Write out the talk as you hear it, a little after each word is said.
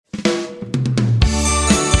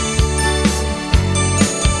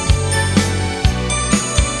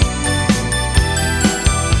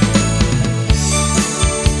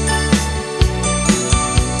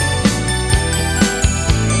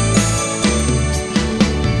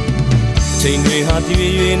ချိန်တွေဟာပြ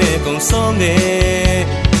ည့်ရွေးနဲ့ကုန်ဆုံးခဲ့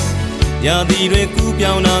ရာသီတွေကူး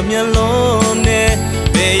ပြောင်းတာမျက်လုံးနဲ့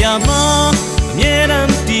ဘယ်ရမှာအမြဲတ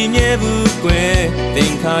မ်းတည်မြဲဘူးကွယ်သ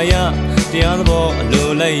င်္ခါရတရားသဘောအလို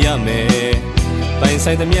လိုက်ရမယ်ပိုင်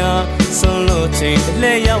ဆိုင်သမျှဆွန်းလို့ချိန်တစ်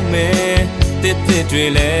လဲရောက်မယ်တစ်တွေ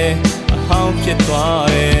လည်းအဟောင်းဖြစ်သွား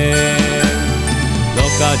တယ်လော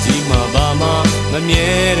ကကြီးမှာဘာမှမမြဲ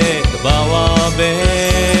တဲ့သဘာဝပဲ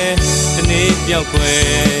ဒီနေ့ပြောက်ွ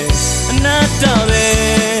ယ်အနတ္တပဲ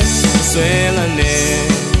ဆွဲလန်းနေ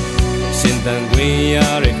ရှင်သန်ခွင့်ရ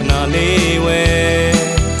တဲ့ခဏလေးဝဲ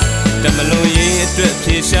တမလို့ရေးအတွက်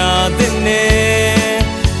ဖြေရှာတဲ့နေ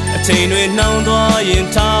အချိန်တွေနှောင်းသွားရင်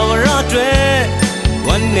ထာဝရတွေဝ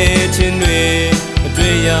မ်းနေခြင်းတွေအ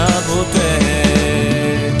တွေ့ရဖို့အတွက်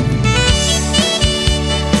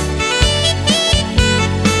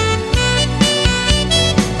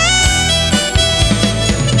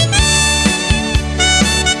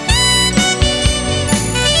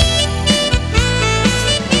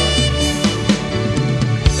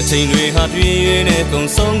ချိန်တွေဟာပြည့်ရွေးနဲ့ကုန်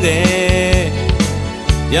ဆုံးခဲ့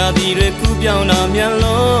ရာသီတွေကူးပြောင်းတာမြန်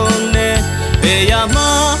လုံးနဲ့ဘယ်ရမှာ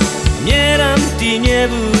အမြဲတမ်းတည်မြဲ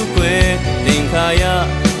ဘူးကွယ်သင်္ခါရ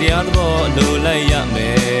တရားသဘောလိုလိုက်ရမ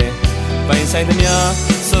ယ်ပိုင်ဆိုင်သမျှ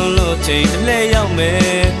ဆွန်းလို့ချိန်တစ်လဲရောက်မ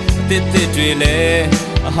ယ်အသစ်တွေလည်း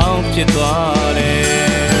အဟောင်းဖြစ်သွားတ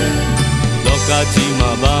ယ်လောကကြီး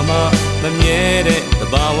မှာဘာမှမမြဲတဲ့သ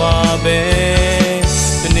ဘာဝပဲ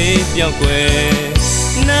ဒီနေ့ပြောက်ွယ်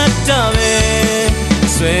နတ်တာပဲ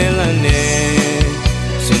ဆွဲလန်းနေ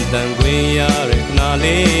ရှင်သန်ခွင့်ရတဲ့ခဏ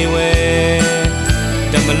လေးဝဲ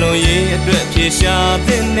တမလွန်ရေးအတွက်ဖြေရှာ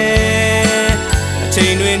တဲ့နေအချိ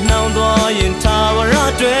န်တွေနှောင်းသွားရင်ထာဝရ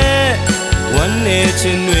တွေဝမ်းနေခြ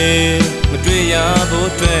င်းတွေမတွေ့ရဖို့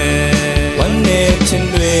အတွက်ဝမ်းနေခြင်း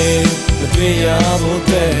တွေမတွေ့ရဖို့